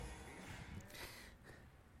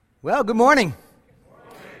Well, good morning.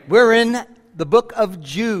 We're in the book of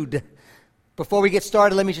Jude. Before we get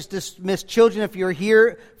started, let me just dismiss children. If you're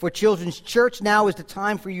here for children's church, now is the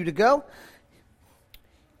time for you to go.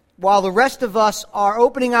 While the rest of us are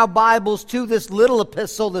opening our Bibles to this little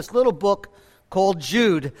epistle, this little book called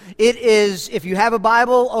Jude. It is, if you have a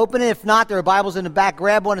Bible, open it. If not, there are Bibles in the back.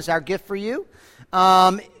 Grab one. It's our gift for you.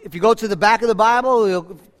 If you go to the back of the Bible,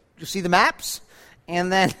 you'll see the maps. And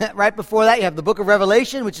then right before that, you have the book of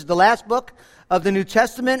Revelation, which is the last book of the New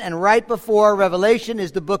Testament. And right before Revelation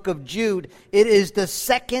is the book of Jude. It is the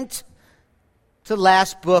second to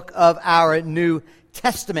last book of our New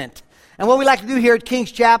Testament. And what we like to do here at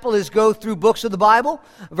King's Chapel is go through books of the Bible,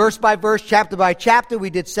 verse by verse, chapter by chapter.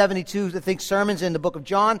 We did 72, I think, sermons in the book of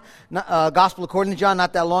John, Gospel according to John,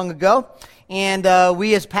 not that long ago. And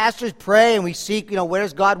we as pastors pray and we seek, where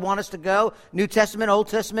does God want us to go? New Testament, Old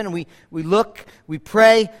Testament, and we look, we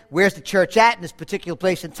pray, where's the church at in this particular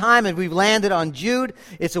place and time? And we've landed on Jude.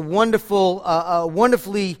 It's a wonderful,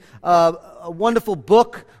 wonderful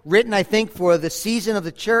book written, I think, for the season of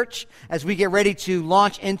the church as we get ready to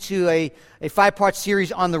launch into a 5-part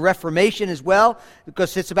series on the Reformation as well,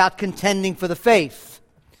 because it's about contending for the faith.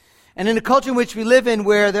 And in the culture in which we live in,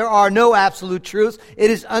 where there are no absolute truths, it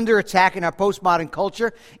is under attack in our postmodern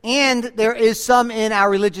culture. And there is some in our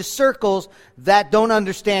religious circles that don't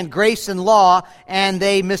understand grace and law, and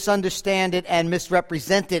they misunderstand it and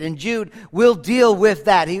misrepresent it. And Jude will deal with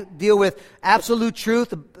that. He'll deal with absolute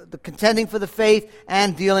truth, the contending for the faith,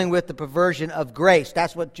 and dealing with the perversion of grace.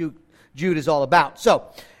 That's what Jude is all about. So,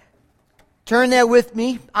 turn there with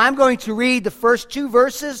me. I'm going to read the first 2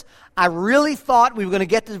 verses. I really thought we were going to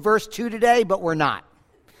get to verse 2 today, but we're not.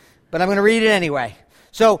 But I'm going to read it anyway.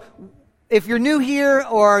 So, if you're new here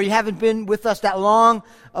or you haven't been with us that long,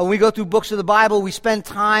 when we go through books of the Bible, we spend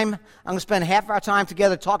time. I'm going to spend half our time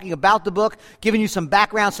together talking about the book, giving you some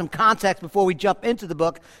background, some context before we jump into the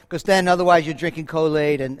book, because then otherwise you're drinking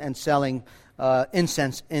Kool-Aid and selling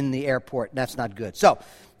incense in the airport. That's not good. So,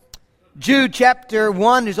 Jude chapter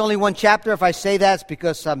 1, there's only one chapter. If I say that, it's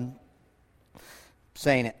because I'm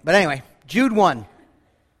saying it. But anyway, Jude 1.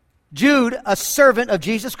 Jude, a servant of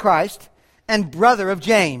Jesus Christ and brother of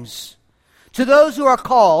James. To those who are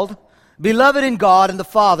called, beloved in God and the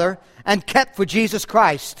Father, and kept for Jesus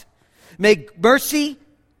Christ, may mercy,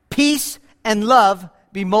 peace, and love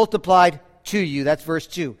be multiplied to you. That's verse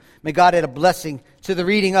 2. May God add a blessing to the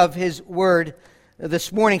reading of His Word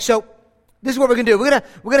this morning. So, this is what we're going to do. We're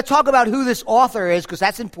going to talk about who this author is, because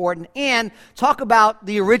that's important, and talk about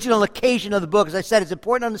the original occasion of the book. As I said, it's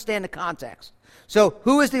important to understand the context. So,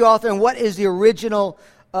 who is the author, and what is the original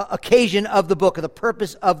occasion of the book, or the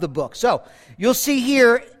purpose of the book? So, you'll see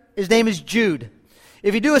here, his name is Jude.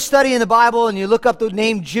 If you do a study in the Bible and you look up the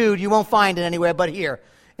name Jude, you won't find it anywhere but here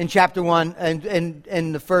in chapter 1 and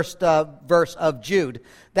in the first verse of Jude.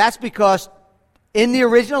 That's because in the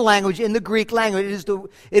original language, in the Greek language,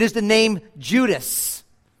 it is the name Judas.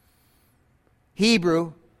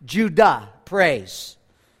 Hebrew, Judah, praise.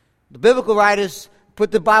 The biblical writers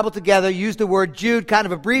put the Bible together, use the word Jude, kind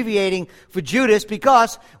of abbreviating for Judas,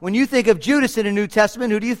 because when you think of Judas in the New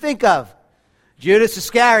Testament, who do you think of? Judas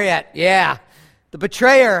Iscariot, yeah. The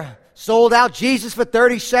betrayer, sold out Jesus for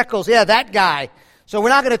 30 shekels, yeah, that guy. So we're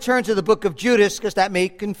not going to turn to the book of Judas, because that may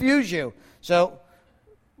confuse you. So,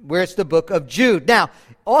 where it's the book of Jude. Now,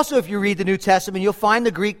 also if you read the New Testament, you'll find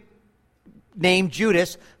the Greek name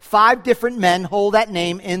Judas. 5 different men hold that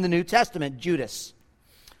name in the New Testament, Judas,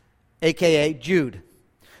 a.k.a. Jude.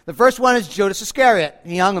 The first one is Judas Iscariot.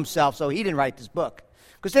 He hung himself, so he didn't write this book.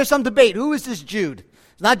 Because there's some debate. Who is this Jude?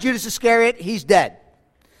 It's not Judas Iscariot. He's dead.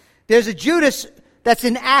 There's a Judas that's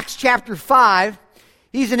in Acts chapter 5.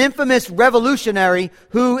 He's an infamous revolutionary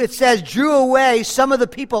who, it says, drew away some of the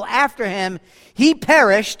people after him. He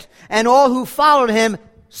perished, and all who followed him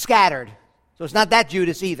scattered. So it's not that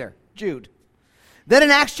Judas either, Jude. Then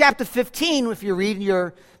in Acts chapter 15, if you read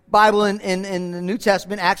your Bible in the New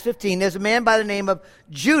Testament, Acts 15, there's a man by the name of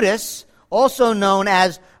Judas, also known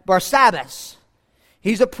as Barsabbas.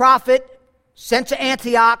 He's a prophet sent to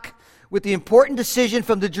Antioch with the important decision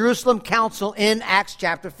from the Jerusalem Council in Acts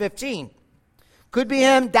chapter 15. Could be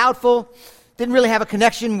him, doubtful. Didn't really have a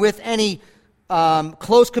connection with any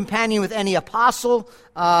close companion with any apostle.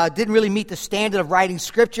 Didn't really meet the standard of writing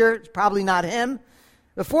scripture. It's probably not him.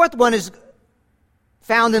 The fourth one is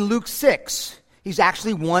found in Luke 6. He's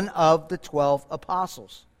actually one of the 12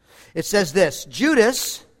 apostles. It says this: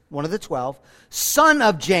 Judas, one of the 12, son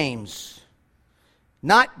of James,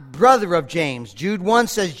 not brother of James. Jude 1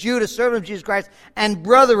 says Judas, servant of Jesus Christ, and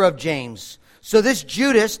brother of James. So this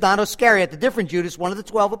Judas, not Iscariot, the different Judas, one of the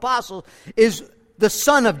 12 apostles, is the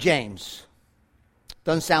son of James.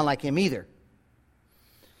 Doesn't sound like him either.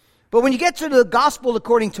 But when you get to the gospel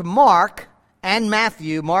according to Mark and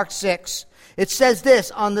Matthew, Mark 6, it says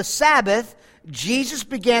this: on the Sabbath, Jesus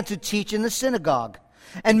began to teach in the synagogue,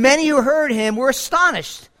 and many who heard him were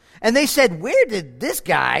astonished. And they said, where did this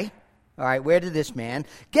man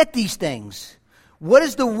get these things? What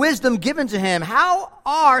is the wisdom given to him? How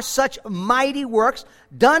are such mighty works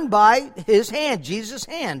done by his hand, Jesus'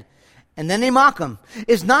 hand? And then they mock him.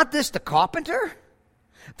 Is not this the carpenter,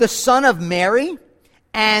 the son of Mary,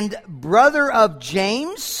 and brother of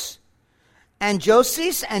James, and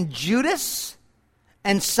Joses, and Judas,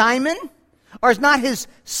 and Simon? Are not his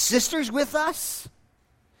sisters with us?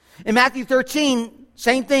 In Matthew 13,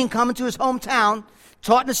 same thing, coming to his hometown,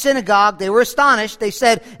 taught in the synagogue. They were astonished. They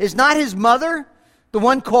said, is not his mother the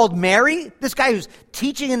one called Mary? This guy who's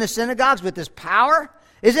teaching in the synagogues with this power?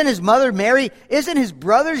 Isn't his mother Mary? Isn't his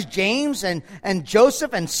brothers James and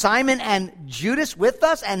Joseph and Simon and Judas with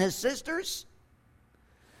us and his sisters?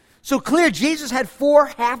 So clear, Jesus had 4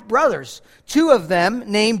 half-brothers. 2 of them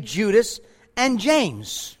named Judas and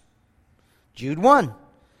James. Jude 1.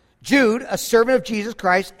 Jude, a servant of Jesus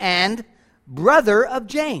Christ and brother of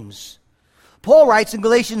James. Paul writes in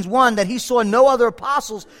Galatians 1 that he saw no other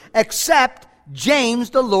apostles except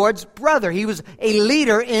James, the Lord's brother. He was a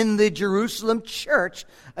leader in the Jerusalem church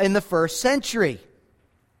in the first century.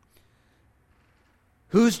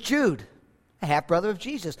 Who's Jude? A half-brother of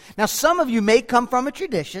Jesus. Now, some of you may come from a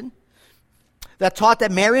tradition that taught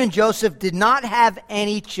that Mary and Joseph did not have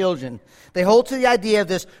any children. They hold to the idea of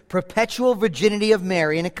this perpetual virginity of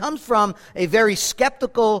Mary, and it comes from a very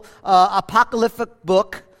skeptical apocryphal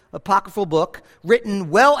book written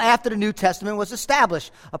well after the New Testament was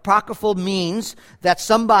established. Apocryphal means that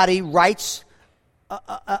somebody writes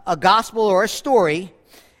a gospel or a story,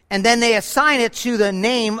 and then they assign it to the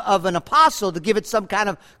name of an apostle to give it some kind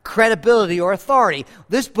of credibility or authority.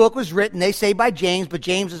 This book was written, they say, by James, but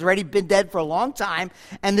James has already been dead for a long time,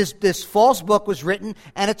 and this false book was written,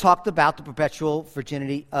 and it talked about the perpetual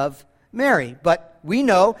virginity of Mary. But we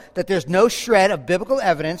know that there's no shred of biblical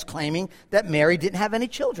evidence claiming that Mary didn't have any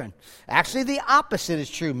children. Actually, the opposite is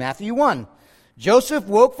true. Matthew 1. Joseph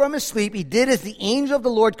woke from his sleep. He did as the angel of the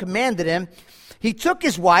Lord commanded him. He took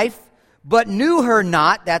his wife, but knew her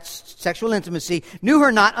not, that's sexual intimacy, knew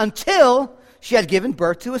her not until she had given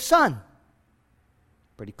birth to a son.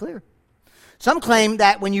 Pretty clear. Some claim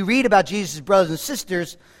that when you read about Jesus' brothers and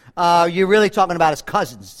sisters, you're really talking about his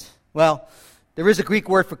cousins. Well, there is a Greek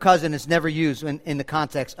word for cousin. It's never used in the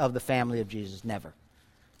context of the family of Jesus. Never.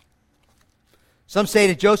 Some say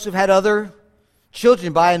that Joseph had other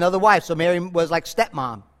children by another wife, so Mary was like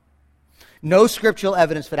stepmom. No scriptural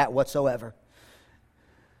evidence for that whatsoever.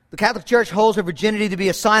 The Catholic Church holds her virginity to be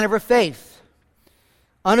a sign of her faith.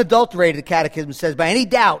 Unadulterated, the Catechism says, by any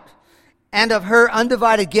doubt, and of her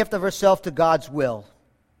undivided gift of herself to God's will.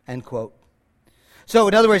 End quote. So,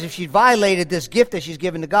 in other words, if she violated this gift that she's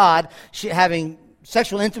given to God, having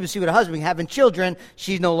sexual intimacy with her husband, having children,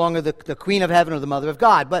 she's no longer the queen of heaven or the mother of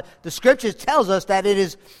God. But the Scriptures tells us that it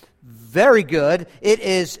is very good. It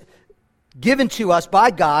is given to us by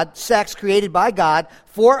God, sex created by God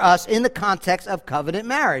for us in the context of covenant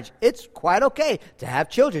marriage. It's quite okay to have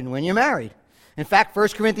children when you're married. In fact, 1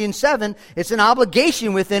 Corinthians 7, it's an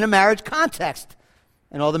obligation within a marriage context.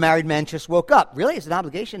 And all the married men just woke up. Really? It's an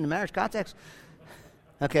obligation in the marriage context?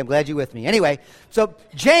 Okay, I'm glad you're with me. Anyway, so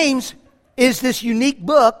James is this unique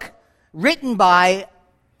book written by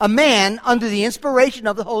a man under the inspiration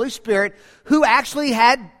of the Holy Spirit who actually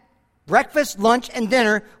had breakfast, lunch, and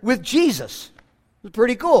dinner with Jesus. It was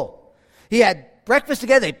pretty cool. He had breakfast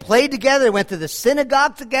together. They played together. They went to the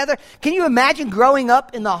synagogue together. Can you imagine growing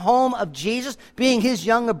up in the home of Jesus, being his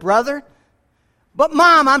younger brother? But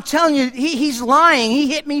Mom, I'm telling you, he's lying.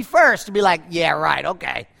 He hit me first. To be like, yeah, right,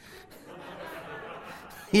 okay.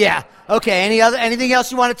 Yeah, okay. Anything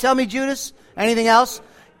else you want to tell me, Judas? Anything else?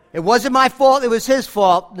 It wasn't my fault. It was his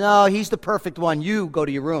fault. No, he's the perfect one. You go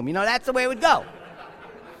to your room. You know, that's the way it would go.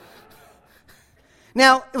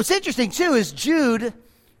 Now, what's interesting, too, is Jude,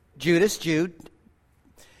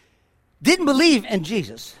 didn't believe in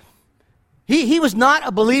Jesus. He was not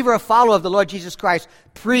a believer or follower of the Lord Jesus Christ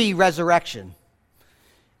pre-resurrection.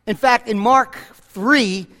 In fact, in Mark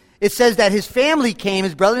 3, it says that his family came,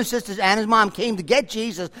 his brothers and sisters and his mom came to get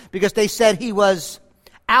Jesus because they said he was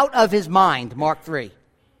out of his mind, Mark 3.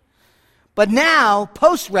 But now,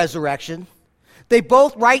 post-resurrection, they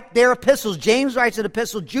both write their epistles. James writes an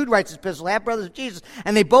epistle, Jude writes an epistle, half-brothers of Jesus,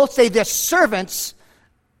 and they both say they're servants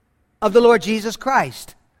of the Lord Jesus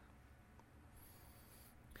Christ.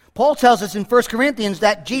 Paul tells us in 1 Corinthians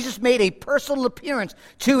that Jesus made a personal appearance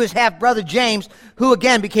to his half-brother James, who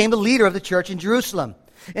again became the leader of the church in Jerusalem.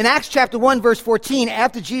 In Acts chapter 1, verse 14,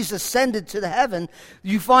 after Jesus ascended to the heaven,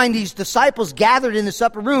 you find these disciples gathered in this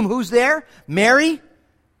upper room. Who's there? Mary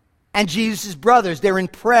and Jesus' brothers. They're in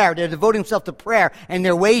prayer. They're devoting themselves to prayer, and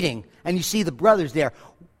they're waiting. And you see the brothers there.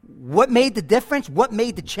 What made the difference? What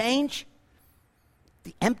made the change?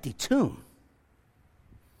 The empty tomb.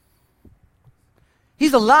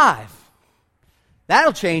 He's alive.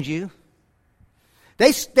 That'll change you.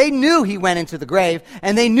 They knew he went into the grave,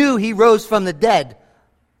 and they knew he rose from the dead.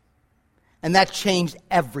 And that changed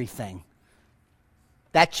everything.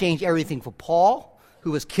 That changed everything for Paul, who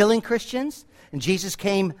was killing Christians, and Jesus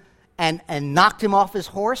came and knocked him off his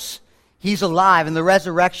horse. He's alive, and the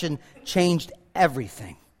resurrection changed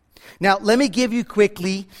everything. Now, let me give you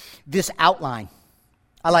quickly this outline.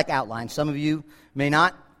 I like outlines. Some of you may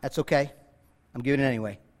not. That's okay. I'm giving it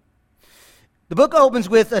anyway. The book opens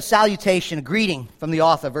with a salutation, a greeting from the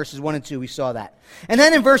author, verses 1 and 2. We saw that. And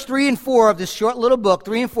then in verse 3 and 4 of this short little book,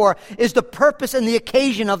 3 and 4, is the purpose and the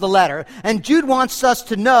occasion of the letter. And Jude wants us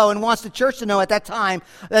to know, and wants the church to know at that time,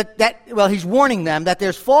 that he's warning them that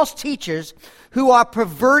there's false teachers who are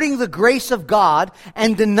perverting the grace of God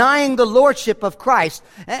and denying the lordship of Christ,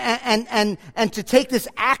 and to take this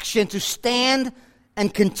action to stand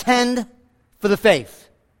and contend for the faith.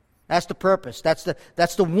 That's the purpose. That's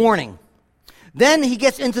the warning. Then he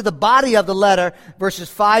gets into the body of the letter, verses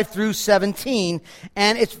 5 through 17,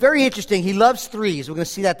 and it's very interesting. He loves threes. We're going to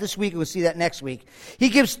see that this week, and we'll see that next week. He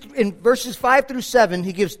gives, in verses 5 through 7,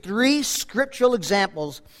 he gives 3 scriptural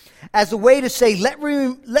examples as a way to say, let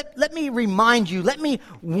me remind you, let me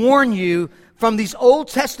warn you from these Old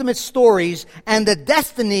Testament stories and the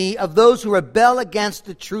destiny of those who rebel against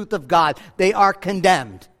the truth of God. They are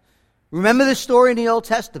condemned. Remember this story in the Old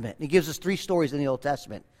Testament. He gives us 3 stories in the Old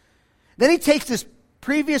Testament. Then he takes this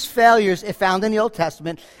previous failures found in the Old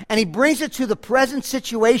Testament, and he brings it to the present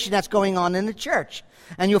situation that's going on in the church.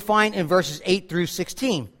 And you'll find in verses 8 through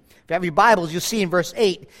 16. If you have your Bibles, you'll see in verse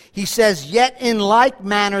 8, he says, "Yet in like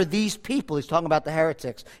manner these people," he's talking about the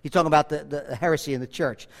heretics, he's talking about the heresy in the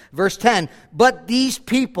church. Verse 10, "But these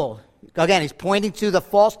people," again, he's pointing to the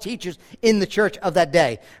false teachers in the church of that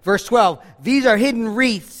day. Verse 12, "These are hidden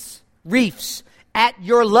reefs at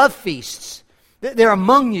your love feasts." They're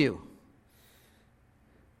among you.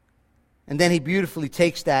 And then he beautifully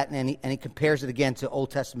takes that and he compares it again to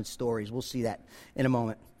Old Testament stories. We'll see that in a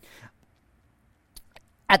moment.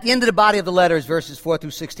 At the end of the body of the letter is verses 4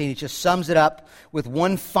 through 16. He just sums it up with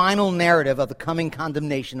one final narrative of the coming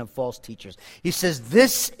condemnation of false teachers. He says,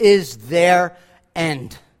 this is their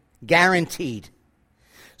end, guaranteed.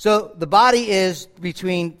 So the body is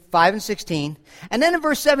between 5 and 16. And then in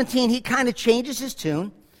verse 17, he kind of changes his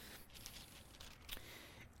tune.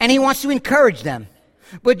 And he wants to encourage them.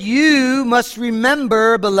 "But you must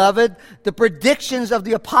remember, beloved, the predictions of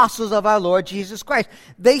the apostles of our Lord Jesus Christ.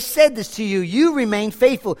 They said this to you. You remain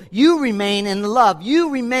faithful. You remain in the love. You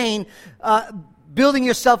remain building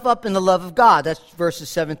yourself up in the love of God." That's verses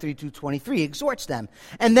 7 through 23. He exhorts them.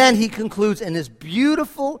 And then he concludes in this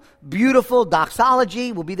beautiful, beautiful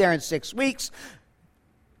doxology. We'll be there in 6 weeks.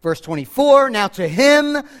 Verse 24, "Now to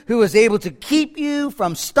him who is able to keep you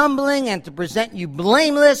from stumbling and to present you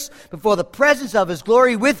blameless before the presence of his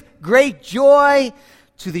glory with great joy,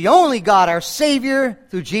 to the only God our Savior,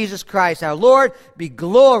 through Jesus Christ our Lord, be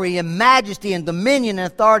glory and majesty and dominion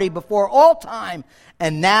and authority before all time,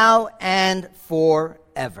 and now and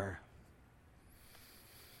forever."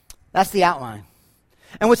 That's the outline.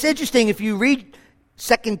 And what's interesting, if you read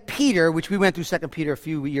 2 Peter, which we went through 2 Peter a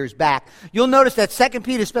few years back, you'll notice that 2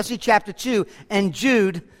 Peter, especially chapter 2, and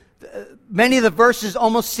Jude, many of the verses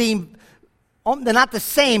almost seem, they're not the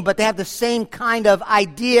same, but they have the same kind of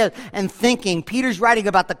idea and thinking. Peter's writing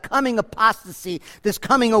about the coming apostasy, this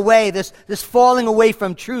coming away, this falling away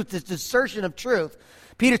from truth, this desertion of truth.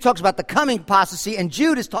 Peter talks about the coming apostasy, and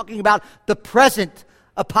Jude is talking about the present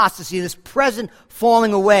apostasy, this present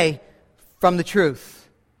falling away from the truth.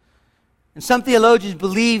 And some theologians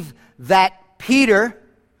believe that Peter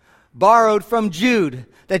borrowed from Jude,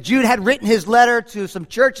 that Jude had written his letter to some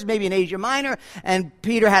churches, maybe in Asia Minor, and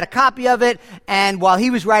Peter had a copy of it, and while he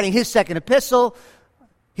was writing his second epistle,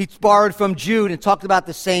 he borrowed from Jude and talked about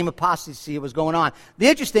the same apostasy that was going on. The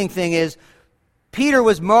interesting thing is, Peter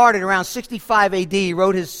was martyred around 65 AD. He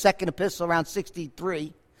wrote his second epistle around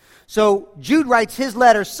 63. So Jude writes his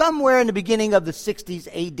letter somewhere in the beginning of the 60s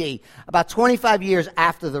AD, about 25 years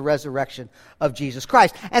after the resurrection of Jesus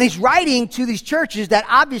Christ. And he's writing to these churches that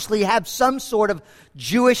obviously have some sort of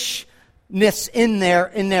Jewish in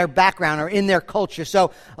their background or in their culture.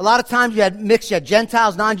 So a lot of times you had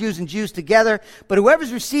Gentiles, non-Jews, and Jews together. But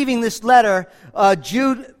whoever's receiving this letter,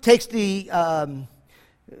 Jude takes the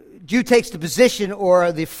position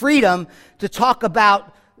or the freedom to talk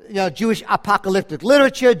about Jewish apocalyptic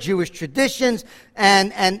literature, Jewish traditions,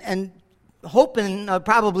 and hoping,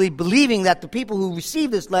 probably believing that the people who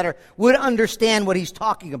receive this letter would understand what he's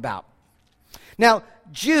talking about. Now,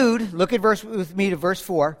 Jude, look with me to verse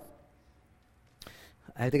 4.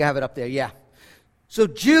 I think I have it up there, yeah. So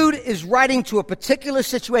Jude is writing to a particular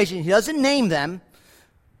situation. He doesn't name them.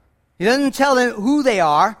 He doesn't tell them who they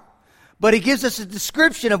are, but he gives us a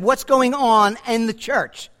description of what's going on in the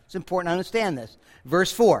church. It's important to understand this.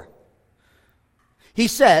 Verse 4. He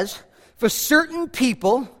says, "For certain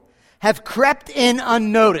people have crept in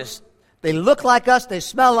unnoticed." They look like us, they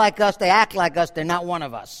smell like us, they act like us, they're not one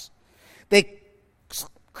of us. They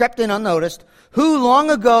crept in unnoticed, who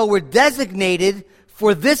long ago were designated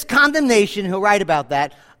for this condemnation. He'll write about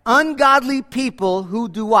that. Ungodly people who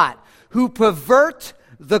do what? Who pervert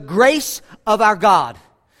the grace of our God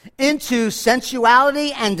into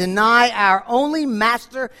sensuality and deny our only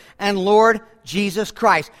Master and Lord Jesus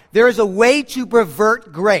Christ. There is a way to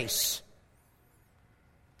pervert grace.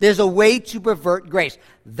 There's a way to pervert grace.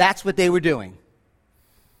 That's what they were doing.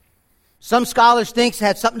 Some scholars think it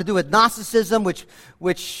had something to do with Gnosticism,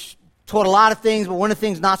 which taught a lot of things, but one of the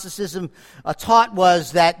things Gnosticism taught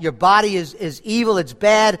was that your body is evil, it's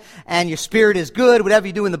bad, and your spirit is good. Whatever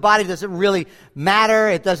you do in the body doesn't really matter.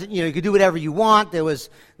 It doesn't, you can do whatever you want. There was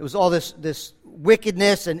all this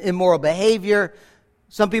wickedness and immoral behavior.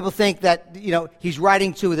 Some people think that, he's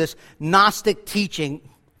writing to this Gnostic teaching.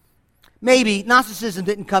 Maybe Gnosticism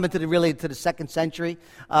didn't come into the 2nd century.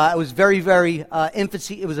 It was very, very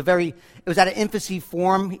infancy. It was at an infancy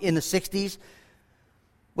form in the 60s.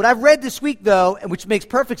 What I've read this week, though, and which makes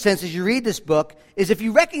perfect sense as you read this book, is if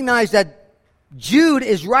you recognize that Jude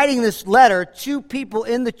is writing this letter to people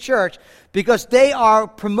in the church because they are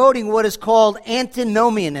promoting what is called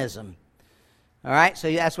antinomianism. All right, so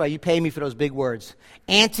that's why you pay me for those big words.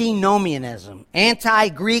 Antinomianism.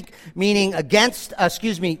 Anti-Greek meaning against,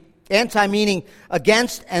 anti meaning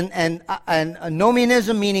against, and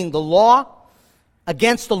nomianism meaning the law.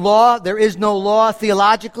 Against the law, there is no law.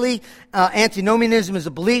 Theologically, antinomianism is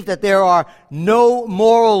a belief that there are no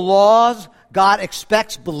moral laws God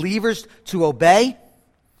expects believers to obey.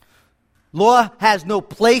 Law has no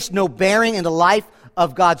place, no bearing in the life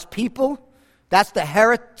of God's people. That's the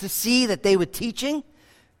heresy that they were teaching.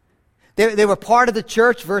 They were part of the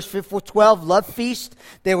church, verse 12, love feast.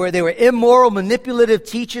 They were immoral, manipulative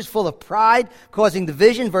teachers full of pride, causing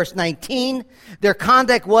division, verse 19. Their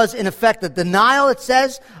conduct was, in effect, a denial, it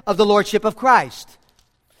says, of the lordship of Christ.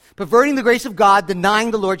 Perverting the grace of God,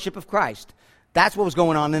 denying the lordship of Christ. That's what was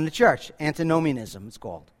going on in the church. Antinomianism, it's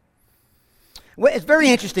called. Well, it's a very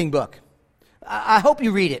interesting book. I hope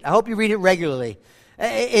you read it. I hope you read it regularly.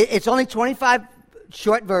 It's only 25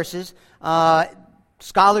 short verses.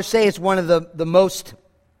 Scholars say it's one of the most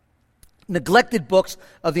neglected books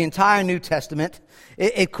of the entire New Testament.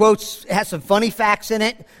 It has some funny facts in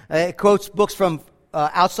it. It quotes books from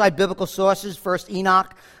outside biblical sources. First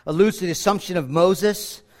Enoch alludes to the assumption of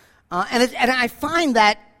Moses. And I find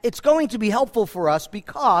that it's going to be helpful for us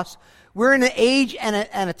because we're in an age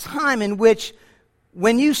and a time in which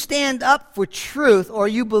when you stand up for truth or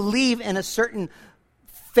you believe in a certain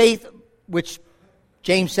faith, which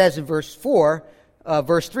James says in verse 4,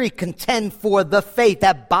 verse 3, contend for the faith,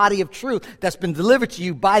 that body of truth that's been delivered to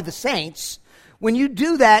you by the saints. When you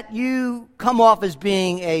do that, you come off as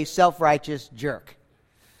being a self-righteous jerk.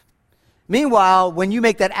 Meanwhile, when you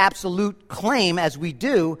make that absolute claim, as we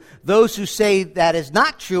do, those who say that is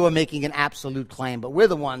not true are making an absolute claim, but we're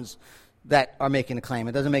the ones that are making a claim.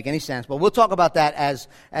 It doesn't make any sense, but we'll talk about that as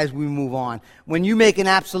we move on. When you make an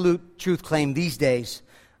absolute truth claim these days,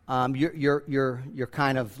 you're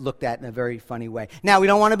kind of looked at in a very funny way. Now, we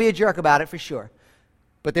don't want to be a jerk about it for sure,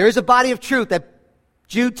 but there is a body of truth that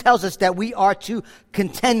Jude tells us that we are to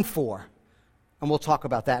contend for, and we'll talk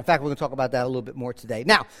about that. In fact, we're going to talk about that a little bit more today.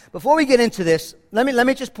 Now, before we get into this, let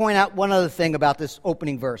me just point out one other thing about this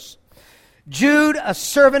opening verse. Jude, a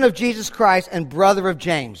servant of Jesus Christ and brother of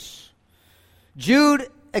James. Jude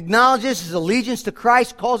acknowledges his allegiance to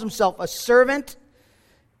Christ, calls himself a servant.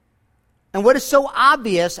 And what is so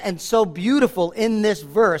obvious and so beautiful in this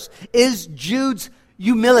verse is Jude's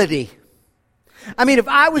humility. I mean, if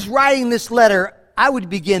I was writing this letter, I would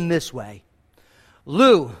begin this way.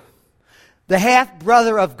 Lou, the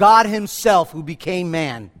half-brother of God himself who became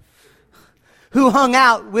man, who hung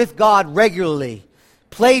out with God regularly,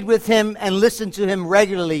 played with him and listened to him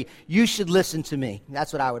regularly, you should listen to me.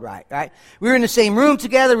 That's what I would write, right? We were in the same room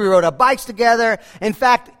together. We rode our bikes together. In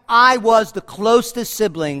fact, I was the closest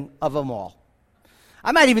sibling of them all.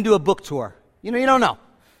 I might even do a book tour. You don't know.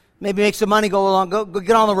 Maybe make some money, go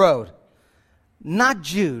get on the road. Not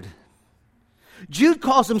Jude. Jude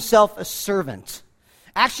calls himself a servant.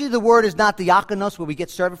 Actually, the word is not diakonos, where we get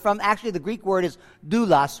servant from. Actually, the Greek word is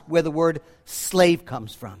doulos, where the word slave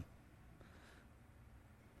comes from.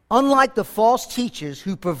 Unlike the false teachers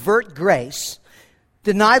who pervert grace,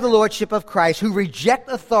 deny the lordship of Christ, who reject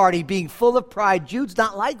authority, being full of pride, Jude's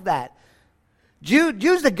not like that.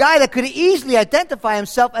 Jude's the guy that could easily identify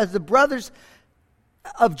himself as the brothers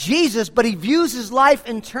of Jesus, but he views his life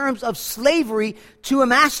in terms of slavery to a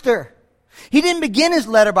master. He didn't begin his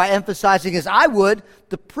letter by emphasizing, as I would,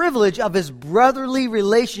 the privilege of his brotherly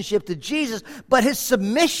relationship to Jesus, but his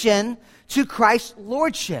submission to Christ's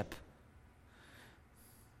lordship.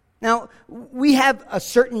 Now, we have a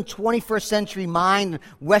certain 21st century mind,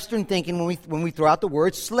 Western thinking, when we throw out the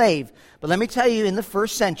word slave. But let me tell you, in the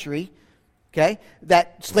first century, okay,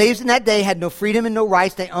 that slaves in that day had no freedom and no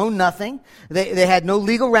rights. They owned nothing. They had no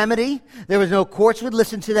legal remedy. There was no courts would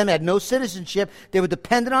listen to them. They had no citizenship. They were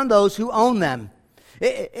dependent on those who owned them.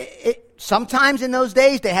 Sometimes in those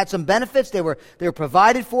days they had some benefits. They were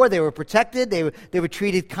provided for. They were protected. They were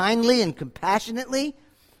treated kindly and compassionately.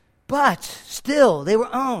 But still, they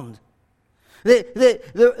were owned.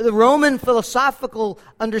 The Roman philosophical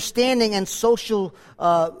understanding and social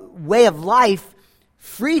way of life,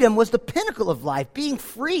 freedom was the pinnacle of life, being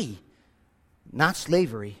free, not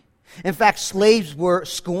slavery. In fact, slaves were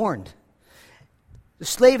scorned. The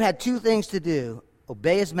slave had two things to do: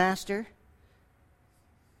 obey his master,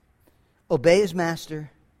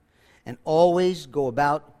 and always go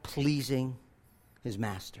about pleasing his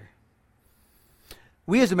master.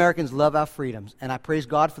 We as Americans love our freedoms, and I praise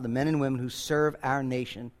God for the men and women who serve our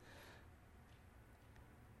nation.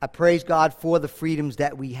 I praise God for the freedoms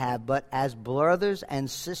that we have, but as brothers and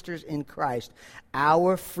sisters in Christ,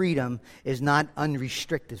 our freedom is not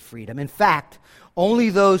unrestricted freedom. In fact, only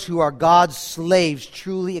those who are God's slaves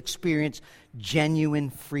truly experience genuine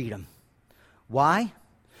freedom. Why?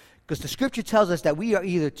 Because the Scripture tells us that we are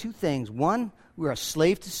either two things. One, we are a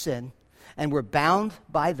slave to sin, and we're bound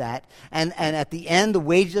by that, and at the end, the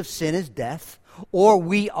wages of sin is death, or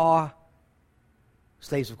we are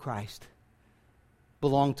slaves of Christ.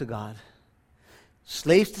 Belong to God.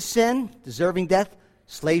 Slaves to sin, deserving death.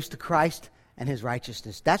 Slaves to Christ and his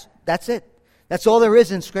righteousness. That's it. That's all there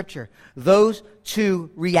is in Scripture. Those two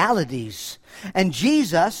realities. And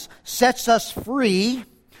Jesus sets us free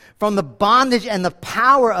from the bondage and the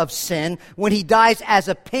power of sin when he dies as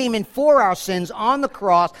a payment for our sins on the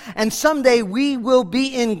cross. And someday we will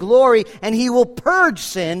be in glory and he will purge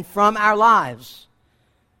sin from our lives.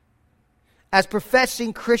 As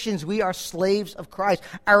professing Christians, we are slaves of Christ.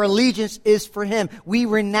 Our allegiance is for him. We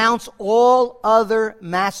renounce all other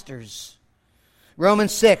masters.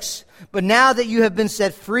 Romans 6, but now that you have been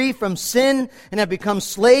set free from sin and have become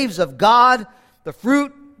slaves of God, the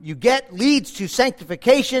fruit you get leads to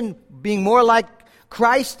sanctification, being more like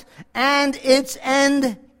Christ, and its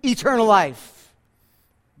end, eternal life.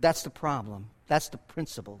 That's the problem. That's the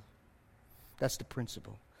principle. That's the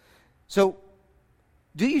principle. So,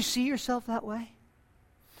 do you see yourself that way?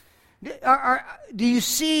 Do you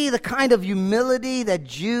see the kind of humility that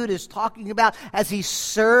Jude is talking about as he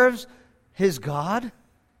serves his God?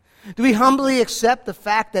 Do we humbly accept the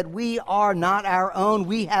fact that we are not our own?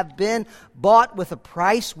 We have been bought with a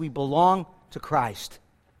price. We belong to Christ.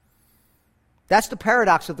 That's the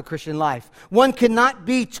paradox of the Christian life. One cannot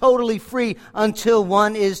be totally free until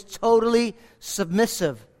one is totally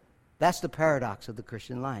submissive. That's the paradox of the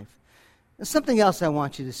Christian life. There's something else I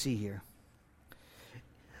want you to see here.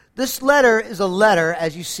 This letter is a letter,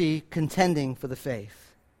 as you see, contending for the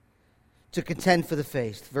faith. To contend for the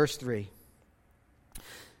faith. Verse 3.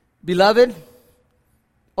 Beloved,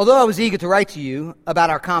 although I was eager to write to you about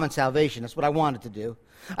our common salvation, that's what I wanted to do,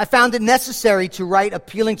 I found it necessary to write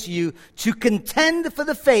appealing to you to contend for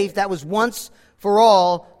the faith that was once for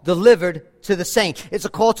all delivered to the saints. It's a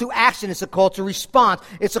call to action. It's a call to response.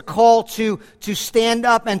 It's a call to stand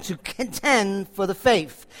up and to contend for the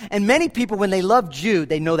faith. And many people, when they love Jude,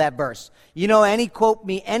 they know that verse. You know, quote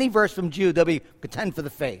me any verse from Jude, they'll be contend for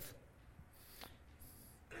the faith.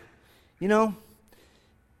 You know,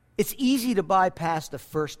 it's easy to bypass the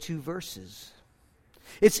first two verses.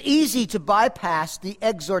 It's easy to bypass the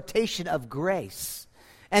exhortation of grace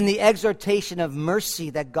and the exhortation of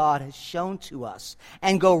mercy that God has shown to us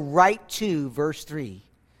and go right to verse 3,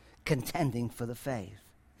 contending for the faith.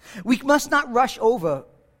 We must not rush over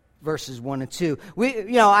verses 1 and 2.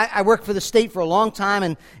 I worked for the state for a long time,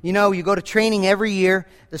 and, you go to training every year,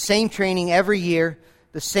 the same training every year,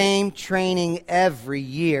 the same training every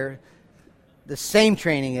year, the same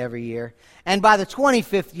training every year. And by the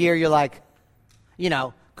 25th year, you're like,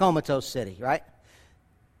 comatose city, right?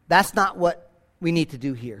 That's not what we need to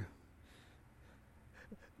do here.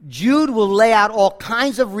 Jude will lay out all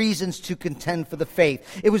kinds of reasons to contend for the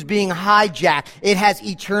faith. It was being hijacked. It has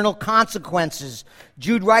eternal consequences.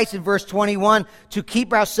 Jude writes in verse 21, to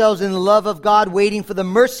keep ourselves in the love of God, waiting for the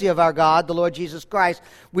mercy of our God, the Lord Jesus Christ,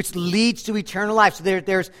 which leads to eternal life. So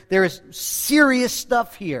there is serious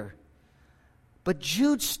stuff here. But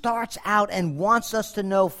Jude starts out and wants us to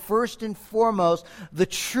know first and foremost the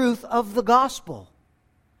truth of the gospel.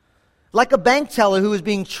 Like a bank teller who is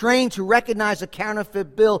being trained to recognize a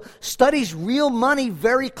counterfeit bill, studies real money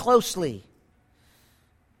very closely.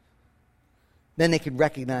 Then they can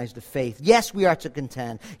recognize the faith. Yes, we are to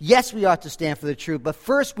contend. Yes, we are to stand for the truth. But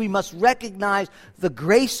first we must recognize the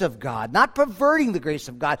grace of God. Not perverting the grace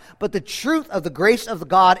of God, but the truth of the grace of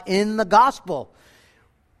God in the gospel.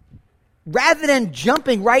 Rather than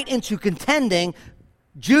jumping right into contending,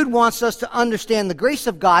 Jude wants us to understand the grace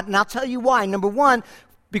of God, and I'll tell you why. Number one,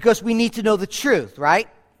 because we need to know the truth, right?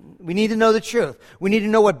 We need to know the truth. We need to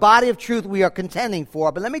know what body of truth we are contending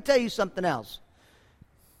for. But let me tell you something else.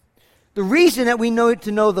 The reason that we need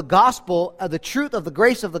to know the gospel, the truth of the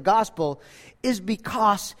grace of the gospel, is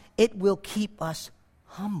because it will keep us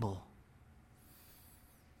humble.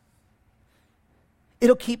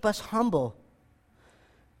 It'll keep us humble.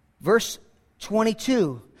 Verse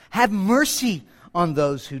 22, have mercy on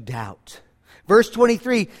those who doubt. Verse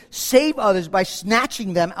 23, save others by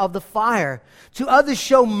snatching them out of the fire. To others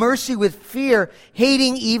show mercy with fear,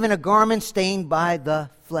 hating even a garment stained by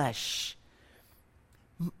the flesh.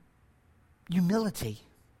 Humility.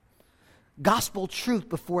 Gospel truth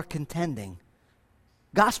before contending.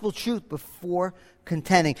 Gospel truth before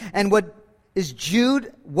contending. And what is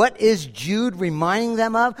Jude reminding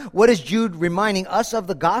them of? What is Jude reminding us of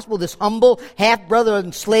the gospel? This humble half-brother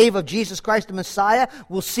and slave of Jesus Christ the Messiah?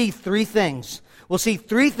 We'll see three things. We'll see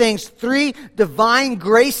three things, three divine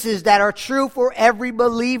graces that are true for every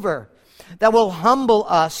believer that will humble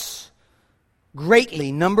us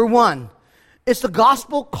greatly. Number one, it's the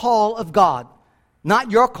gospel call of God.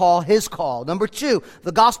 Not your call, His call. Number two,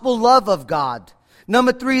 the gospel love of God.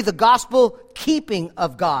 Number three, the gospel keeping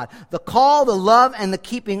of God. The call, the love, and the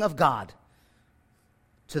keeping of God.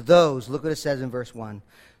 To those, look what it says in verse 1.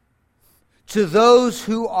 To those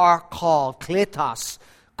who are called, kletos,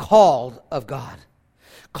 called of God.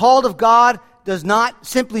 Called of God does not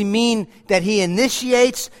simply mean that He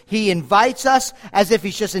initiates, He invites us, as if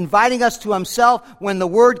He's just inviting us to Himself. When the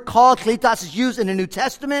word called, kletos, is used in the New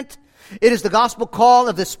Testament, it is the gospel call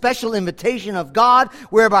of the special invitation of God,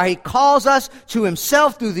 whereby He calls us to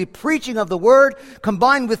Himself through the preaching of the Word,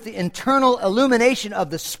 combined with the internal illumination of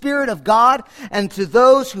the Spirit of God. And to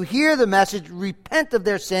those who hear the message, repent of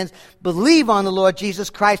their sins, believe on the Lord Jesus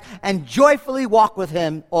Christ, and joyfully walk with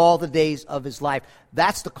Him all the days of His life.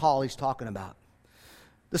 That's the call He's talking about.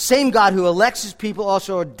 The same God who elects His people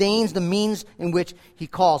also ordains the means in which He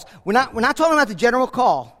calls. We're not talking about the general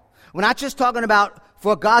call. We're not just talking about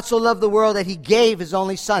for God so loved the world that He gave His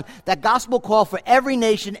only Son. That gospel call for every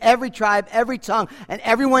nation, every tribe, every tongue, and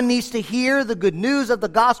everyone needs to hear the good news of the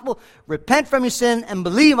gospel, repent from your sin, and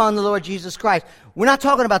believe on the Lord Jesus Christ. We're not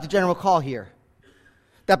talking about the general call here.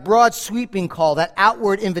 That broad sweeping call, that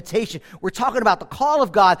outward invitation. We're talking about the call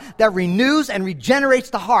of God that renews and regenerates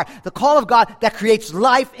the heart. The call of God that creates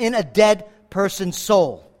life in a dead person's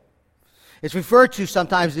soul. It's referred to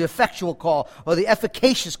sometimes the effectual call or the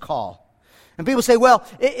efficacious call. And people say, well,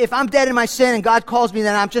 if I'm dead in my sin and God calls me,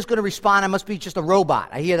 then I'm just going to respond. I must be just a robot.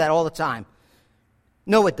 I hear that all the time.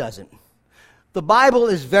 No, it doesn't. The Bible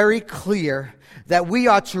is very clear that we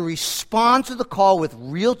are to respond to the call with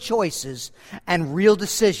real choices and real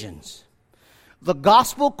decisions. The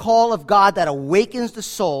gospel call of God that awakens the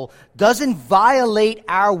soul doesn't violate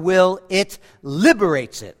our will, it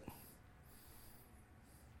liberates it.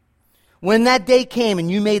 When that day came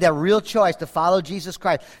and you made a real choice to follow Jesus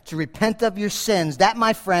Christ, to repent of your sins, that,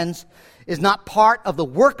 my friends, is not part of the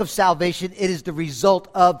work of salvation. It is the result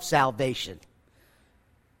of salvation.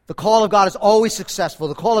 The call of God is always successful.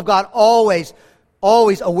 The call of God always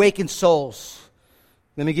awakens souls.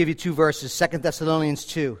 Let me give you two verses. 2 Thessalonians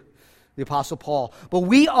 2, the Apostle Paul. But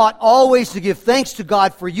we ought always to give thanks to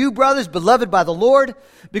God for you, brothers, beloved by the Lord,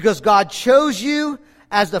 because God chose you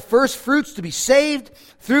as the first fruits to be saved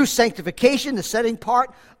through sanctification, the setting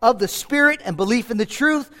part of the Spirit and belief in the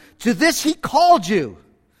truth. To this He called you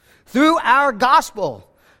through our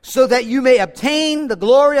gospel, so that you may obtain the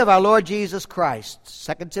glory of our Lord Jesus Christ.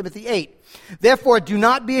 2 Timothy 8. Therefore, do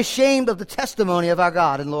not be ashamed of the testimony of our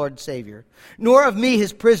God and Lord and Savior, nor of me,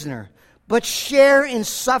 his prisoner, but share in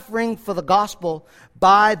suffering for the gospel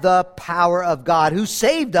by the power of God, who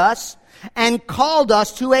saved us and called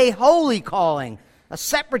us to a holy calling, a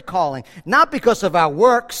separate calling, not because of our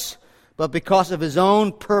works, but because of his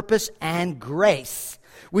own purpose and grace,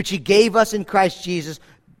 which he gave us in Christ Jesus,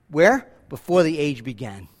 where? Before the age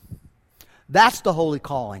began. That's the holy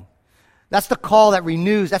calling. That's the call that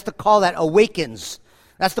renews. That's the call that awakens.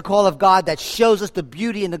 That's the call of God that shows us the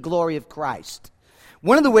beauty and the glory of Christ.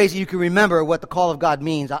 One of the ways that you can remember what the call of God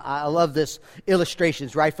means, I love this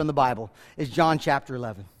illustrations right from the Bible, is John chapter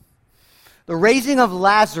 11. The raising of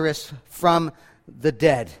Lazarus from the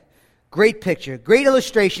dead. Great picture, great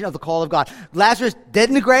illustration of the call of God. Lazarus dead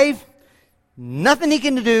in the grave, nothing he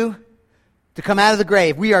can do to come out of the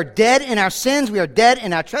grave. We are dead in our sins. We are dead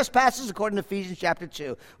in our trespasses, according to Ephesians chapter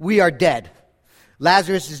 2. We are dead.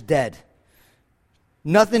 Lazarus is dead.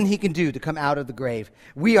 Nothing he can do to come out of the grave.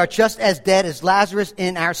 We are just as dead as Lazarus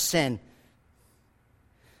in our sin.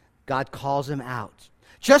 God calls him out.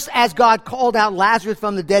 Just as God called out Lazarus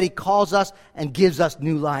from the dead, he calls us and gives us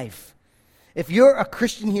new life. If you're a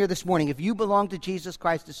Christian here this morning, if you belong to Jesus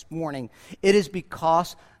Christ this morning, it is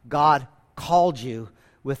because God called you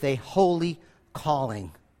with a holy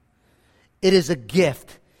calling. It is a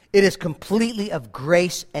gift. It is completely of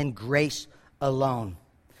grace and grace alone.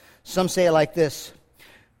 Some say it like this.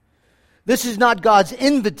 This is not God's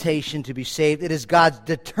invitation to be saved. It is God's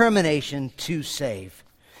determination to save.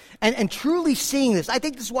 And truly seeing this, I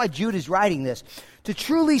think this is why Jude is writing this, to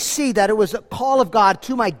truly see that it was a call of God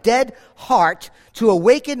to my dead heart to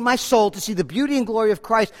awaken my soul to see the beauty and glory of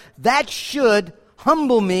Christ. That should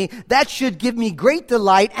humble me. That should give me great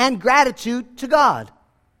delight and gratitude to God.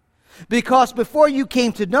 Because before you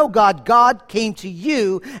came to know God, God came to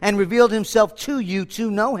you and revealed himself to you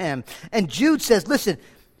to know him. And Jude says, listen,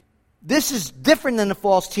 this is different than the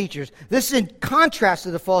false teachers. This is in contrast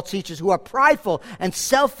to the false teachers who are prideful and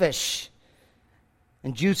selfish.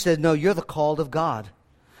 And Jude says, no, you're the called of God.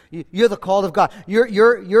 You're the called of God.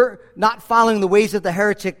 You're not following the ways of the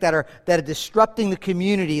heretic that are disrupting the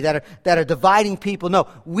community, that are dividing people. No,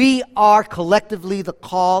 we are collectively the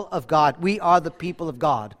call of God. We are the people of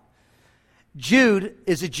God. Jude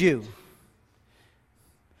is a Jew.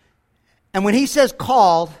 And when he says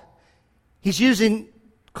called, he's using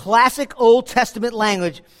classic Old Testament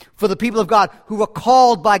language for the people of God who were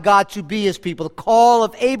called by God to be his people. The call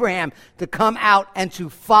of Abraham to come out and to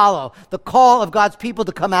follow. The call of God's people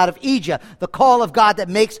to come out of Egypt. The call of God that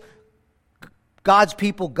makes God's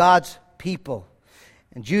people God's people.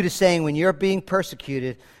 And Jude is saying when you're being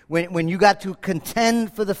persecuted, when you got to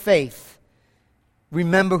contend for the faith,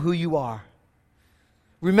 remember who you are.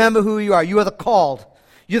 Remember who you are. You are the called.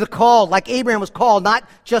 You're the called, like Abraham was called, not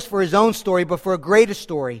just for his own story, but for a greater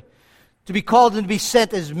story. To be called and to be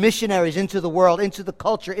sent as missionaries into the world, into the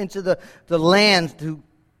culture, into the land to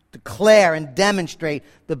declare and demonstrate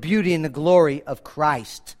the beauty and the glory of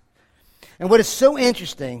Christ. And what is so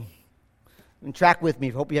interesting, and track with me,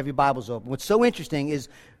 I hope you have your Bibles open. What's so interesting is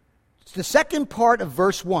the second part of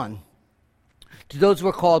verse 1. To those who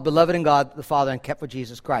are called, beloved in God the Father, and kept for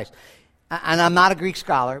Jesus Christ. And I'm not a Greek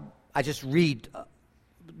scholar. I just read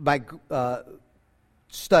when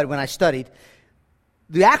I studied.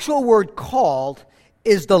 The actual word called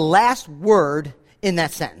is the last word in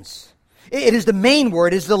that sentence. It is the main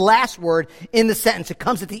word, it is the last word in the sentence. It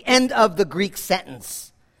comes at the end of the Greek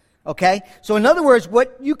sentence. Okay? So in other words,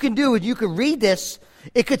 what you can do is you can read this,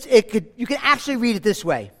 you can actually read it this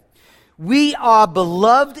way. We are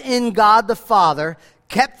beloved in God the Father,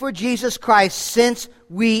 kept for Jesus Christ, since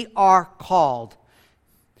we are called.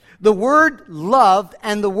 The word loved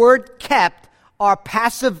and the word kept are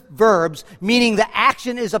passive verbs, meaning the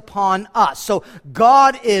action is upon us. So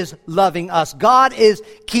God is loving us. God is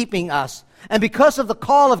keeping us. And because of the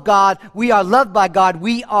call of God, we are loved by God.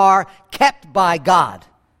 We are kept by God.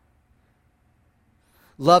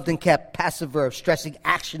 Loved and kept, passive verbs, stressing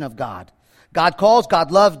action of God. God calls,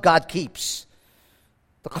 God loves, God keeps.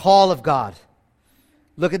 The call of God.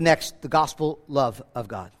 Look at next, the gospel love of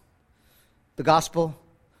God. The gospel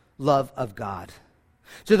love of God.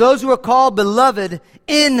 To those who are called beloved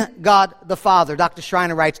in God the Father, Dr.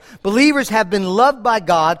 Schreiner writes, believers have been loved by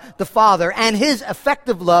God the Father, and his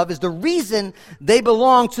effective love is the reason they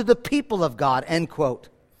belong to the people of God, end quote.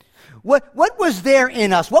 What was there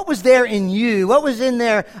in us? What was there in you? What was in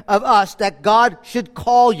there of us that God should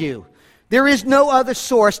call you? There is no other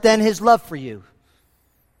source than his love for you.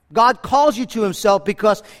 God calls you to himself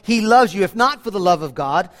because he loves you. If not for the love of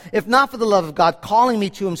God, calling me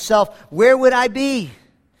to himself, where would I be?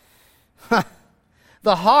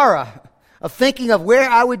 The horror of thinking of where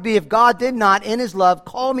I would be if God did not, in his love,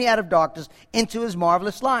 call me out of darkness into his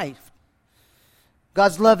marvelous light.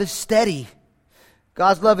 God's love is steady.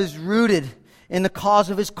 God's love is rooted in the cause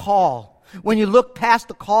of his call. When you look past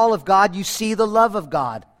the call of God, you see the love of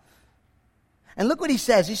God. And look what he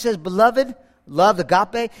says. He says, beloved, loved,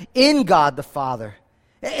 agape, in God the Father.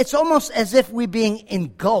 It's almost as if we're being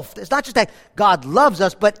engulfed. It's not just that God loves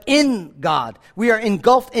us, but in God. We are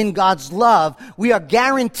engulfed in God's love. We are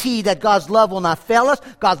guaranteed that God's love will not fail us.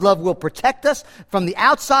 God's love will protect us from the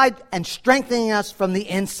outside and strengthening us from the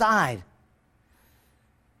inside.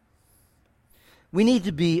 We need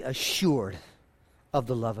to be assured of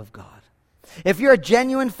the love of God. If you're a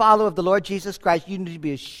genuine follower of the Lord Jesus Christ, you need to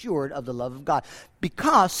be assured of the love of God.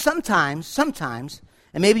 Because sometimes,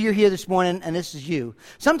 and maybe you're here this morning and this is you,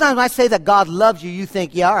 sometimes when I say that God loves you, you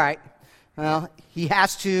think, yeah, all right, well, he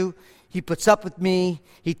has to, he puts up with me,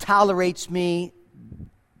 he tolerates me.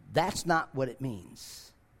 That's not what it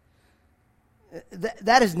means.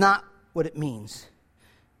 That is not what it means.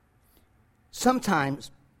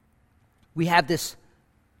 Sometimes we have this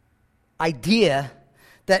idea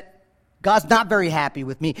that God's not very happy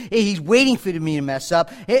with me. He's waiting for me to mess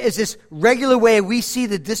up. It's this regular way we see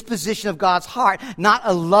the disposition of God's heart, not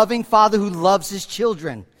a loving Father who loves his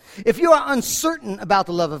children. If you are uncertain about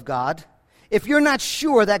the love of God, if you're not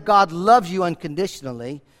sure that God loves you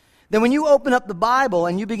unconditionally, then when you open up the Bible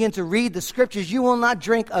and you begin to read the Scriptures, you will not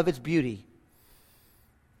drink of its beauty.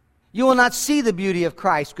 You will not see the beauty of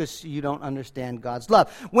Christ because you don't understand God's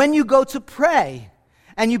love. When you go to pray,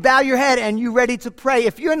 and you bow your head and you're ready to pray,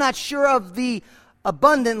 if you're not sure of the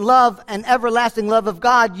abundant love and everlasting love of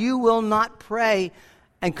God, you will not pray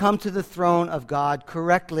and come to the throne of God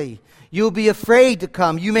correctly. You'll be afraid to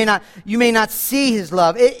come. You may not see his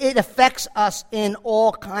love. It affects us in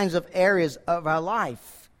all kinds of areas of our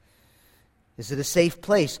life. Is it a safe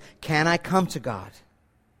place? Can I come to God?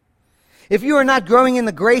 If you are not growing in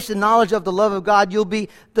the grace and knowledge of the love of God, you'll be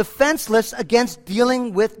defenseless against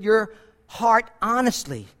dealing with your heart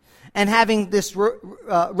honestly and having this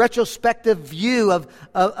retrospective view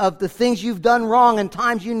of the things you've done wrong and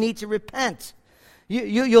times you need to repent.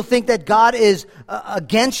 You'll think that God is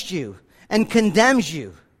against you and condemns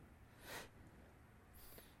you.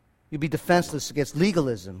 You'll be defenseless against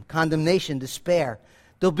legalism, condemnation, despair.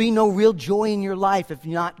 There'll be no real joy in your life if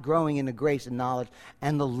you're not growing in the grace and knowledge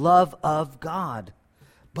and the love of God.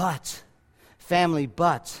 But, family,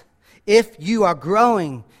 if you are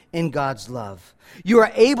growing in God's love, you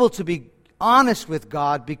are able to be honest with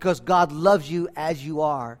God because God loves you as you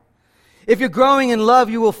are. If you're growing in love,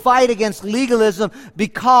 you will fight against legalism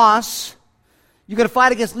because we're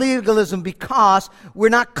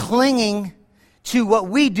not clinging to what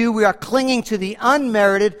we do. We are clinging to the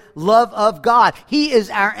unmerited love of God. He is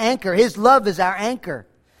our anchor. His love is our anchor.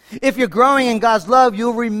 If you're growing in God's love,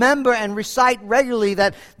 you'll remember and recite regularly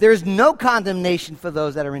that there is no condemnation for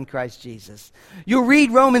those that are in Christ Jesus. You'll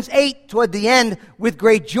read Romans 8 toward the end with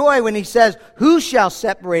great joy when he says, who shall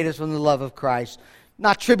separate us from the love of Christ?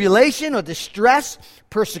 Not tribulation or distress,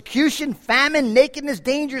 persecution, famine, nakedness,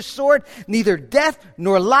 danger, sword, neither death,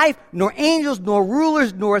 nor life, nor angels, nor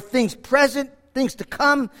rulers, nor things present, things to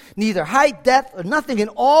come, neither height, depth, or nothing in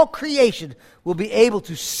all creation will be able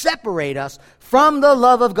to separate us from the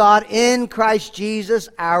love of God in Christ Jesus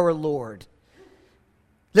our Lord.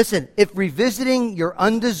 Listen, if revisiting your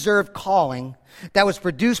undeserved calling that was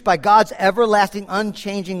produced by God's everlasting,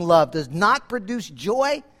 unchanging love does not produce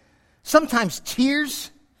joy, sometimes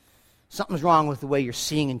tears, something's wrong with the way you're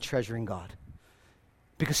seeing and treasuring God.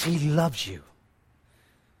 Because he loves you.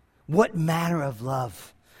 What manner of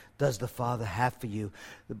love does the Father have for you?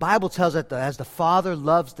 The Bible tells us that as the Father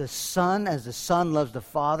loves the Son, as the Son loves the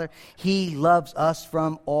Father, he loves us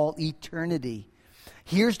from all eternity.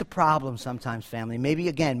 Here's the problem sometimes, family. Maybe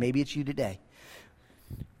it's you today.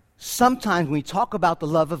 Sometimes when we talk about the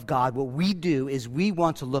love of God, what we do is we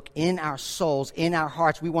want to look in our souls, in our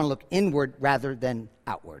hearts. We want to look inward rather than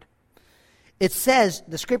outward. It says,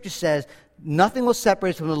 the Scripture says, nothing will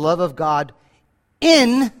separate us from the love of God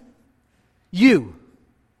in you.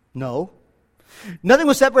 No. Nothing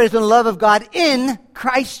will separate us from the love of God in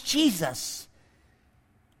Christ Jesus.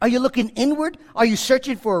 Are you looking inward? Are you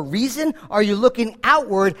searching for a reason? Are you looking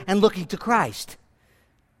outward and looking to Christ?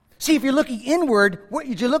 See, if you're looking inward, what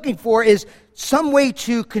you're looking for is some way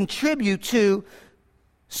to contribute to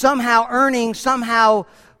somehow earning, somehow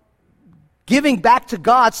giving back to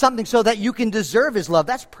God something so that you can deserve his love.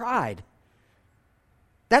 That's pride.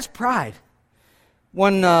 That's pride.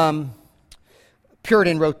 One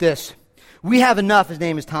Puritan wrote this: "We have enough," his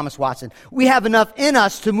name is Thomas Watson, "we have enough in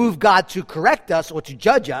us to move God to correct us or to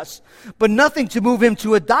judge us, but nothing to move him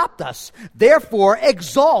to adopt us. Therefore,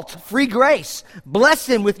 exalt free grace. Bless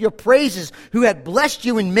him with your praises who had blessed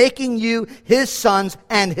you in making you his sons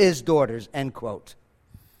and his daughters." End quote.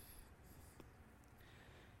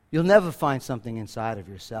 You'll never find something inside of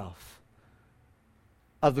yourself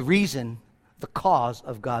of the reason, the cause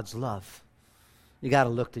of God's love. You got to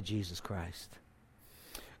look to Jesus Christ.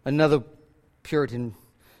 Another Puritan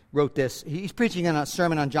wrote this. He's preaching in a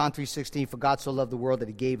sermon on John 3:16, "For God so loved the world that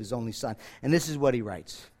he gave his only son." And this is what he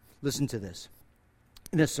writes. Listen to this.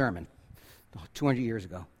 In a sermon 200 years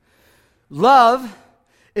ago. "Love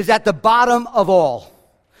is at the bottom of all.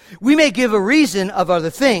 We may give a reason of other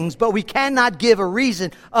things, but we cannot give a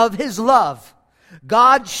reason of his love.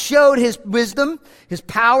 God showed his wisdom, his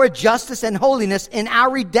power, justice, and holiness in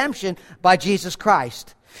our redemption by Jesus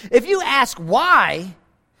Christ. If you ask why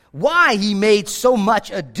he made so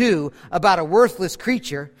much ado about a worthless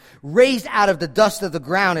creature, raised out of the dust of the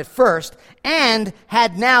ground at first, and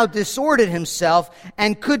had now disordered himself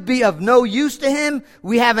and could be of no use to him,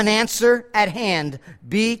 we have an answer at hand: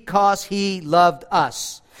 because he loved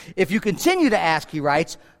us. If you continue to ask," he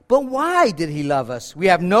writes, "but why did he love us? We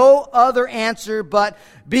have no other answer but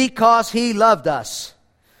because he loved us.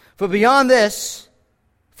 For beyond this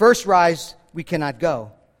first rise we cannot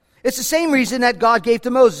go." It's the same reason that God gave to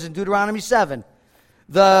Moses in Deuteronomy 7.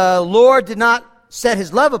 "The Lord did not set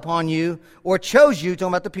his love upon you or chose you," talking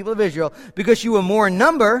about the people of Israel, "because you were more in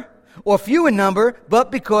number or few in number, but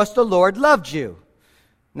because the Lord loved you."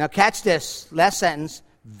 Now catch this, last sentence,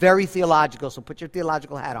 very theological, so put your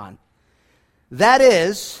theological hat on. That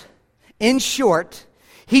is, in short,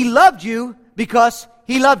 he loved you because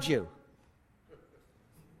he loved you.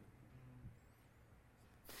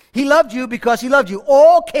 He loved you because he loved you.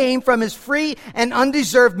 All came from his free and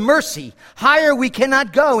undeserved mercy. Higher we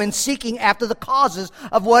cannot go in seeking after the causes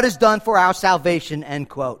of what is done for our salvation, end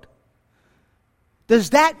quote.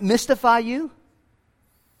 Does that mystify you?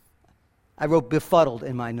 I wrote befuddled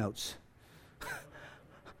in my notes.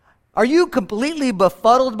 Are you completely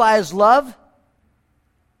befuddled by his love?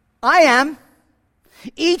 I am.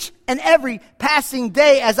 Each and every passing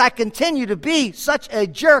day, as I continue to be such a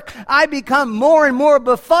jerk, I become more and more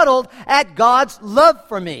befuddled at God's love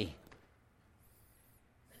for me.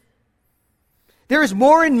 There is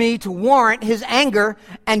more in me to warrant his anger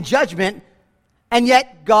and judgment, and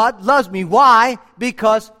yet God loves me. Why?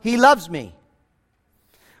 Because he loves me.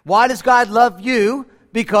 Why does God love you?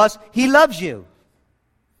 Because he loves you.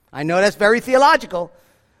 I know that's very theological,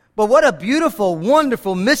 but what a beautiful,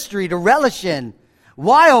 wonderful mystery to relish in.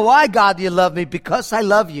 Why, oh why, God, do you love me? Because I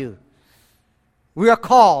love you. We are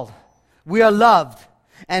called, we are loved,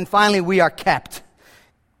 and finally we are kept.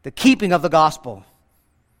 The keeping of the gospel.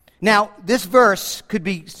 Now, this verse could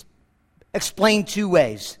be explained two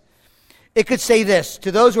ways. It could say this: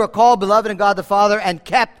 to those who are called, beloved in God the Father, and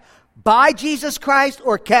kept by Jesus Christ,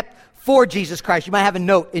 or kept for Jesus Christ. You might have a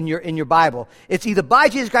note in your Bible. It's either by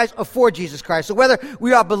Jesus Christ or for Jesus Christ. So whether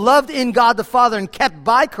we are beloved in God the Father and kept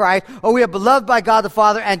by Christ, or we are beloved by God the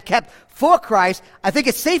Father and kept for Christ, I think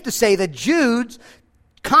it's safe to say that Jude's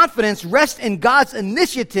confidence rests in God's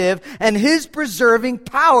initiative and his preserving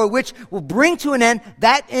power, which will bring to an end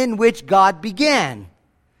that in which God began.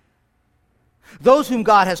 Those whom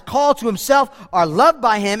God has called to himself are loved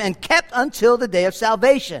by him and kept until the day of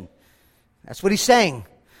salvation. That's what he's saying.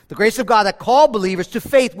 The grace of God that called believers to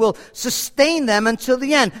faith will sustain them until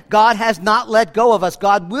the end. God has not let go of us.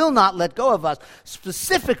 God will not let go of us.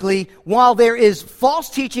 Specifically, while there is false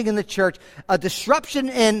teaching in the church, a disruption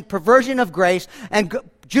in perversion of grace, and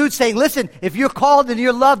Jude's saying, listen, if you're called and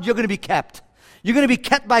you're loved, you're going to be kept. You're going to be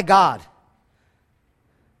kept by God.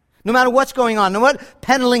 No matter what's going on, no matter what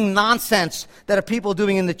peddling nonsense that are people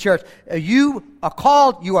doing in the church, you are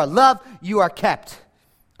called, you are loved, you are kept.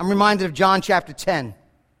 I'm reminded of John chapter 10.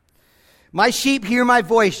 My sheep hear my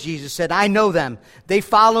voice, Jesus said. I know them. They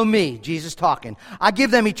follow me, Jesus talking. I give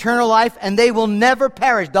them eternal life, and they will never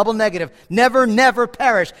perish. Double negative. Never, never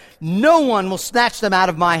perish. No one will snatch them out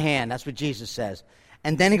of my hand. That's what Jesus says.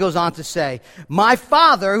 And then he goes on to say, my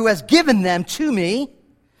Father, who has given them to me,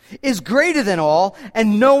 is greater than all,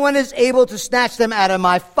 and no one is able to snatch them out of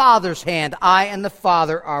my Father's hand. I and the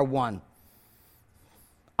Father are one.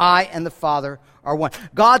 I and the Father are one.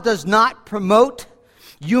 God does not promote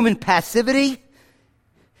human passivity.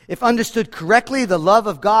 If understood correctly, the love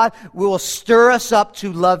of God will stir us up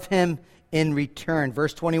to love him in return.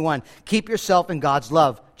 Verse 21, keep yourself in God's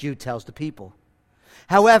love, Jude tells the people.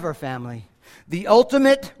 However, family, The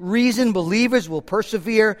ultimate reason believers will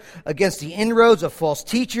persevere against the inroads of false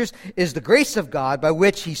teachers is the grace of God, by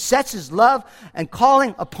which he sets his love and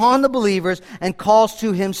calling upon the believers and calls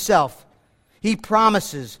to himself. He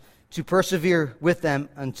promises to persevere with them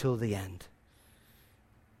until the end.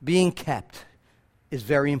 Being kept is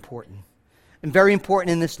very important, and very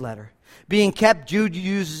important in this letter. Being kept, Jude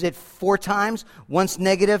uses it 4 times, once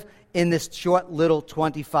negative, in this short little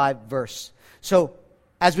 25 verse. So,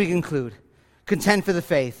 as we conclude, contend for the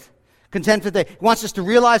faith. Contend for the faith. He wants us to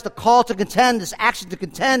realize the call to contend, this action to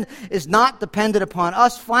contend, is not dependent upon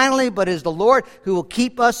us finally, but is the Lord who will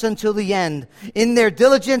keep us until the end. In their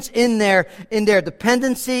diligence, in their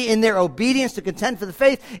dependency, in their obedience to contend for the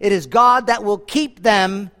faith, it is God that will keep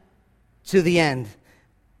them to the end.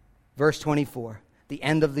 Verse 24, the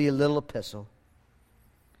end of the little epistle.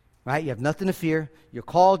 Right? You have nothing to fear. You're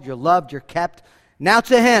called, you're loved, you're kept. Now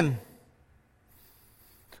to him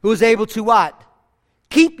who is able to what?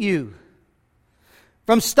 Keep you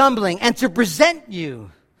from stumbling and to present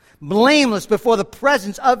you blameless before the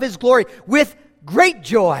presence of his glory with great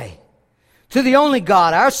joy. To the only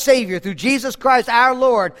God, our Savior, through Jesus Christ our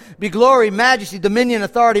Lord, be glory, majesty, dominion,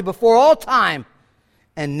 authority before all time,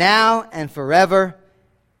 and now and forever.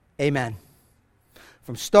 Amen.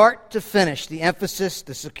 From start to finish, the emphasis,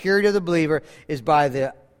 the security of the believer is by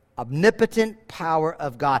the omnipotent power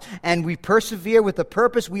of God. And we persevere with the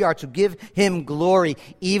purpose we are to give him glory.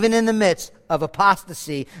 Even in the midst of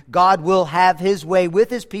apostasy, God will have his way with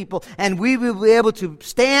his people, and we will be able to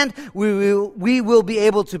stand. We will be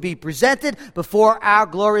able to be presented before our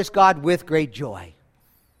glorious God with great joy.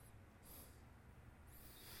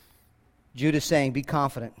 Jude is saying, be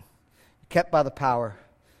confident, kept by the power.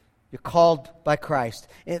 You're called by Christ,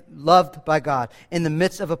 loved by God. In the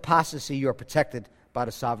midst of apostasy, you are protected by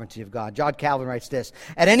the sovereignty of God. John Calvin writes this: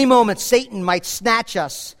 at any moment, Satan might snatch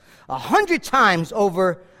us 100 times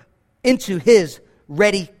over into his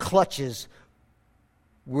ready clutches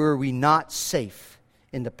were we not safe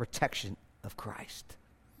in the protection of Christ.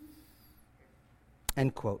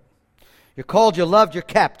 End quote. You're called, you're loved, you're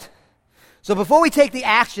kept. So before we take the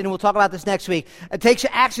action, and we'll talk about this next week, take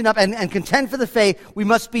action up and contend for the faith, we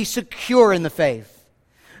must be secure in the faith.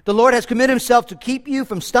 The Lord has committed himself to keep you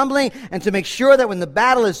from stumbling and to make sure that when the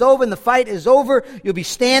battle is over and the fight is over, you'll be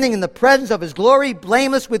standing in the presence of his glory,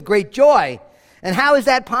 blameless with great joy. And how is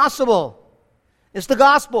that possible? It's the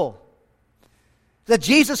gospel. That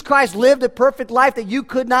Jesus Christ lived a perfect life that you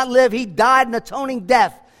could not live. He died an atoning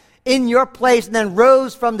death in your place and then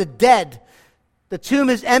rose from the dead. The tomb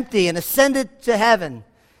is empty and ascended to heaven.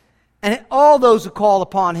 And all those who call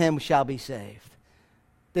upon him shall be saved.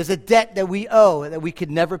 There's a debt that we owe that we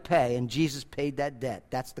could never pay, and Jesus paid that debt.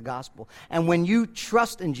 That's the gospel. And when you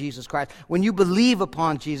trust in Jesus Christ, when you believe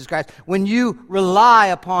upon Jesus Christ, when you rely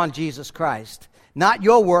upon Jesus Christ, not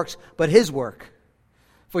your works, but his work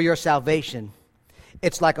for your salvation,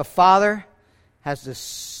 it's like a father has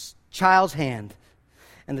the child's hand,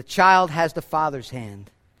 and the child has the father's hand.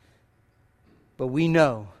 But we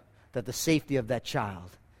know that the safety of that child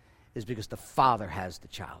is because the Father has the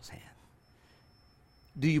child's hand.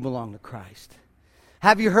 Do you belong to Christ?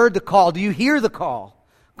 Have you heard the call? Do you hear the call?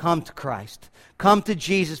 Come to Christ. Come to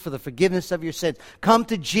Jesus for the forgiveness of your sins. Come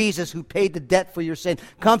to Jesus who paid the debt for your sin.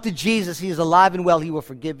 Come to Jesus. He is alive and well. He will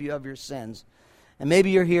forgive you of your sins. And maybe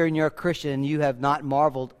you're here and you're a Christian and you have not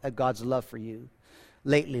marveled at God's love for you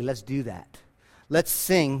lately. Let's do that. Let's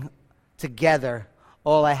sing together,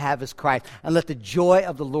 All I Have is Christ, and let the joy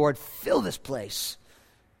of the Lord fill this place.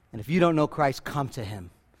 And if you don't know Christ, come to him.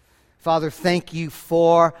 Father, thank you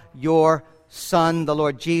for your Son, the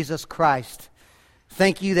Lord Jesus Christ.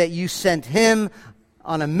 Thank you that you sent him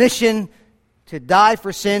on a mission to die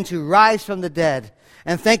for sin, to rise from the dead.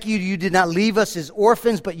 And thank you, you did not leave us as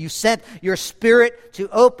orphans, but you sent your Spirit to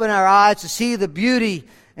open our eyes to see the beauty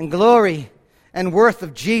and glory and worth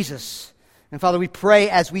of Jesus. And Father, we pray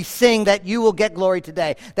as we sing that you will get glory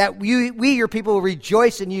today, that we, your people, will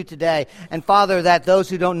rejoice in you today. And Father, that those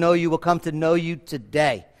who don't know you will come to know you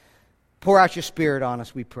today. Pour out your Spirit on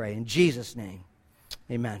us, we pray. In Jesus' name,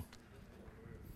 amen.